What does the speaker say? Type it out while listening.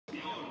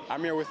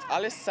I'm here with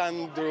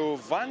Alessandro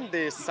van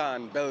de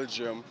SANDE,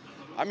 Belgium.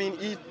 I mean,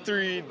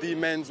 E3, the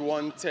men's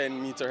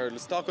 110 meter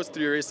hurdles. Talk us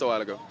through your race a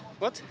while ago.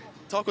 What?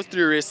 Talk us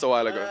through your race a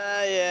while ago.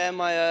 Yeah,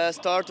 my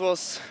start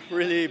was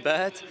really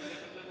bad.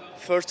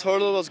 First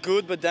hurdle was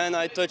good, but then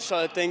I touched,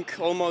 I think,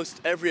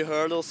 almost every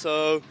hurdle.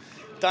 So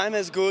time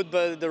is good,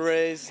 but the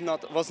race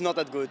was not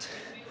that good.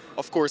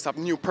 Of course, a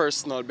new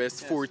personal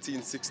best,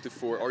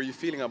 14:64. How are you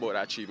feeling about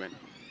that achievement?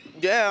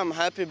 Yeah, I'm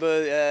happy,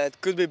 but it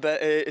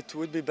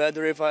would be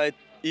better if I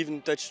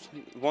even touched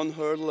one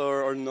hurdle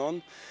or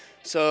none.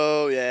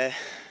 So yeah,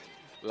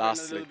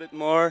 Lastly, a little bit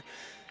more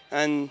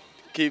and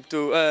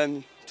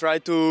try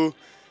to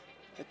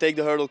take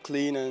the hurdle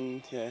clean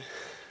and yeah.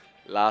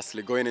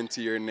 Lastly, going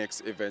into your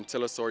next event,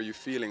 tell us how are you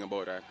feeling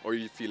about that? How are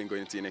you feeling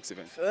going into your next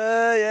event?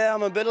 Yeah,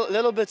 I'm a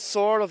little bit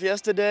sore of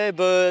yesterday,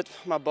 but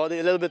my body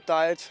a little bit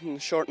tired from a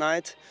short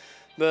night.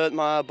 But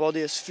my body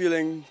is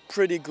feeling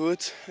pretty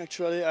good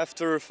actually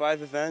after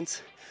 5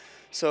 events.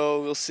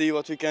 So we'll see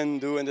what we can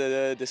do in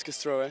the discus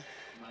throw.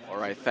 All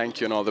right,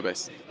 thank you and all the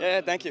best.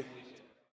 Yeah, thank you.